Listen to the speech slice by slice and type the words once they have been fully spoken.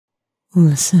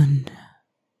Listen,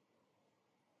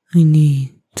 I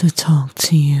need to talk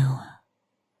to you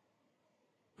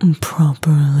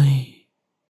properly.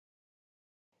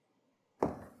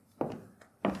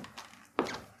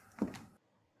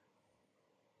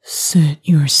 Sit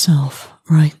yourself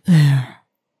right there,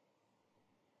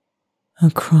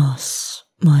 across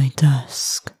my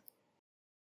desk.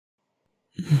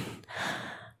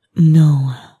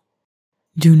 No,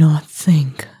 do not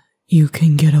think you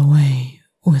can get away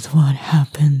with what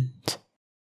happened.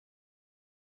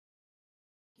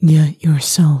 Get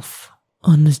yourself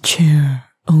on the chair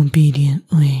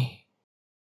obediently.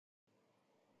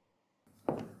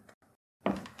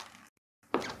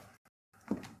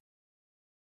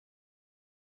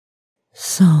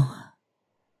 So,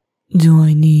 do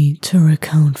I need to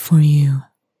recount for you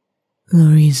the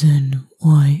reason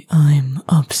why I'm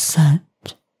upset?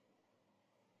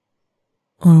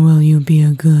 Or will you be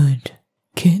a good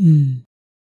kitten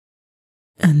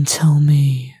and tell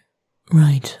me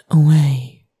right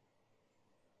away?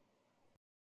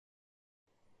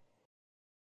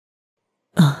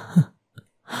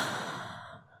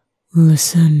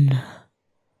 Listen,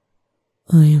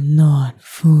 I am not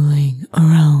fooling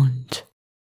around.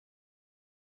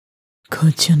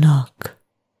 Kutyanak,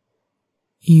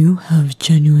 you have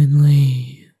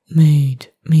genuinely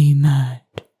made me mad.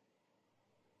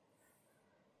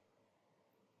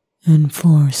 And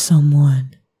for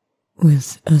someone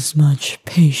with as much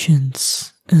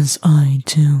patience as I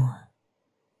do,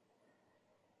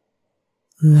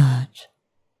 that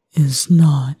is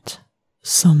not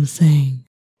something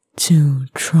to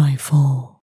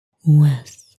trifle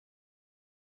with.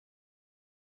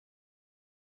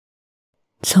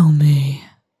 Tell me,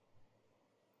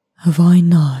 have I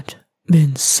not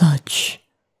been such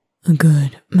a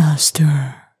good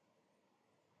master?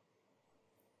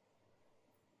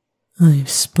 I've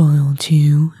spoiled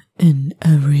you in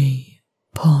every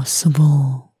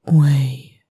possible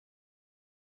way,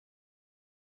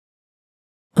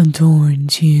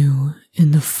 adorned you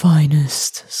in the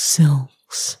finest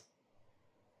silks,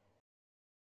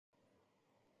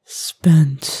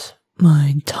 spent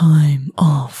my time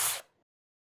off,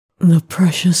 the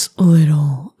precious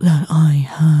little that I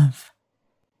have,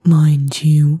 mind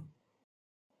you,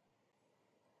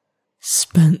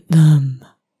 spent them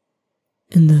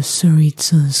in the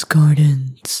Saritsa's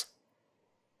gardens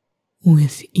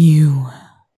with you.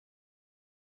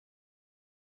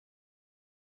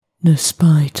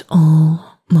 Despite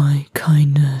all my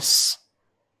kindness,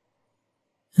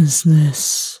 is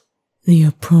this the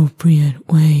appropriate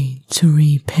way to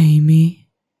repay me?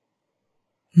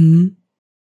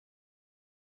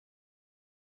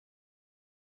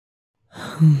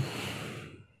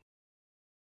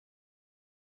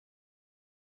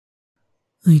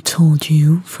 I told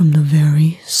you from the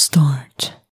very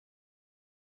start.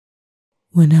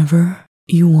 Whenever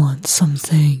you want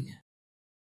something,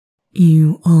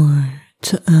 you are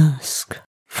to ask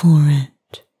for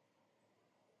it.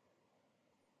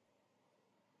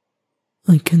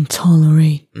 I can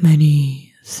tolerate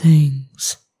many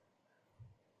things,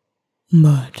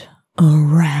 but a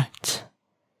rat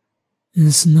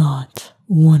is not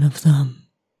one of them.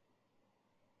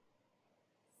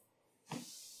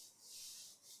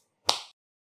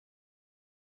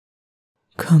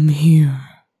 Come here.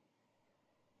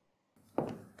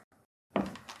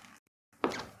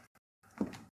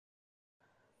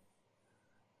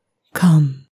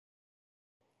 Come,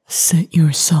 sit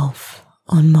yourself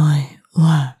on my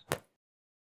lap.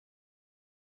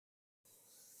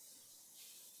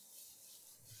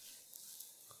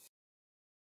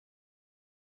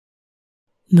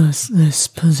 Does this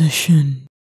position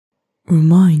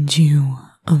remind you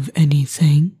of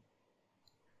anything?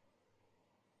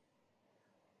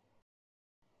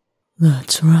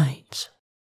 That's right,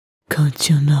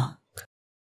 Kutyanak.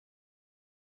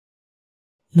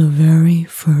 The very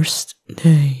first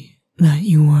day that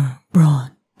you were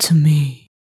brought to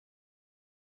me,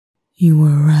 you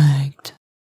were ragged,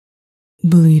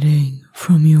 bleeding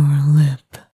from your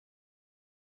lip.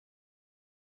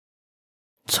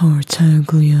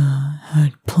 Tartaglia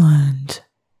had planned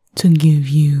to give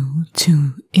you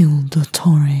to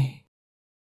Wiktoria,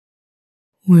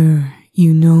 where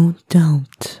you no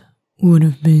doubt would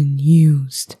have been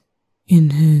used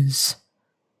in his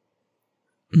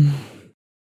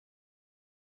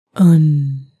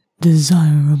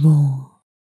undesirable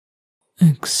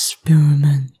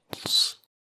experiments.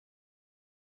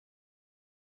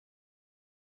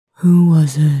 Who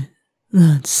was it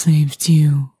that saved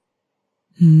you?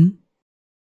 Who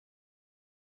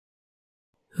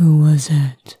was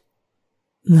it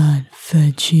that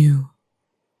fed you,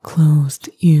 clothed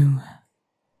you,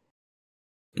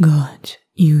 got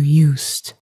you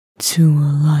used to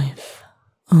a life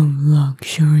of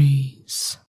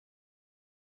luxuries.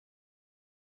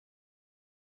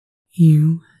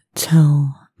 You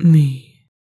tell me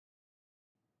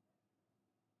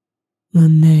the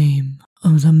name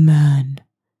of the man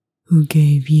who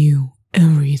gave you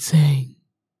everything.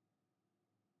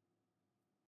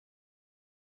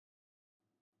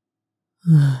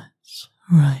 That's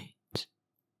right.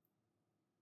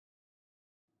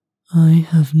 I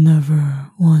have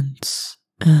never once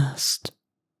asked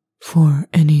for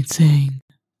anything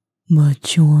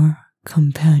but your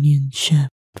companionship.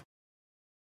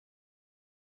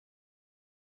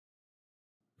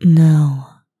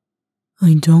 Now,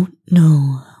 I don't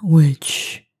know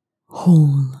which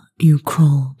hole you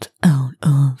crawled out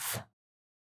of,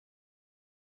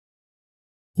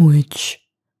 which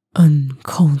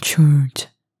uncultured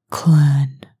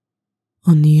clan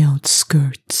on the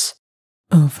outskirts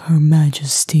of Her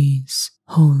Majesty's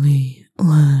Holy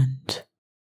Land.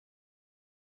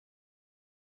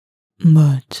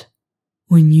 But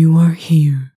when you are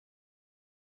here,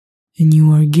 and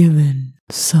you are given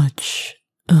such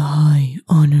a high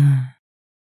honor,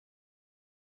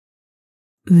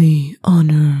 the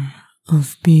honor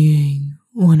of being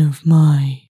one of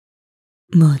my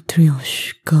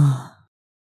matryoshka,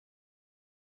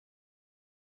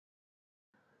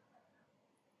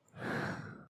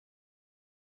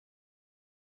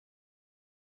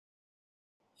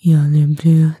 я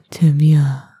люблю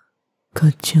тебя,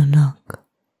 котенок,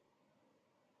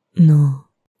 но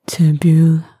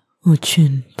тебе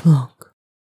очень плохо.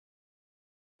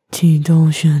 Ты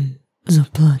должен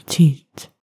заплатить.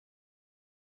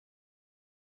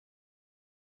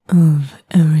 Of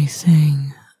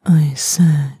everything I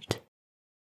said,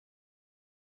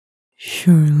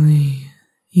 surely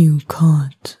you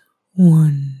caught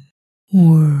one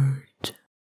word.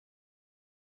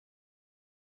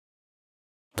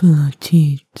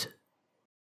 Platit.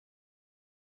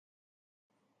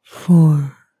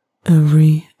 For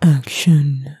every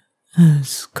action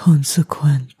has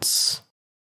consequence,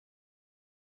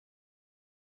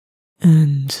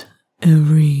 and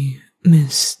every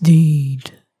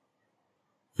misdeed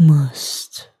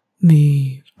must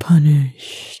be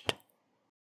punished.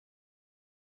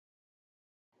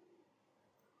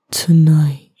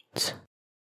 Tonight,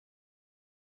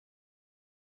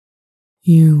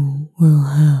 you will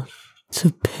have to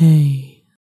pay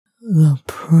the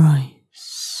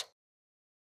price.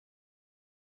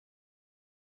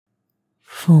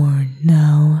 For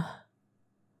now,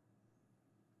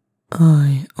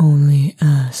 I only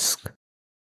ask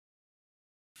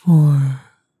for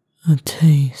a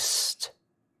taste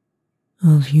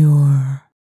of your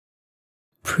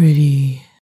pretty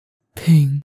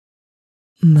pink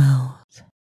mouth.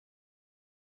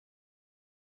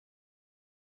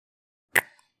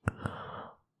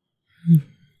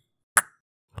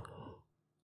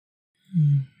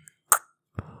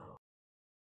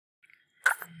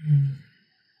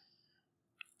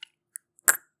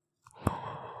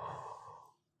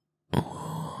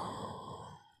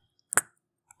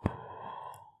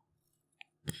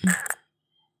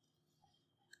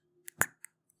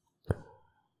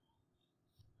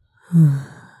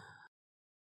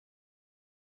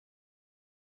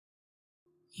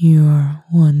 You're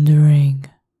wondering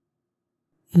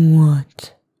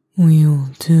what we'll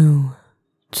do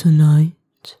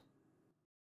tonight?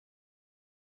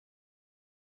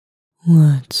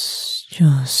 Let's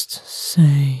just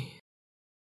say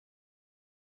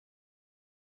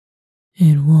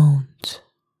it won't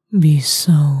be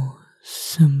so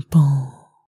simple.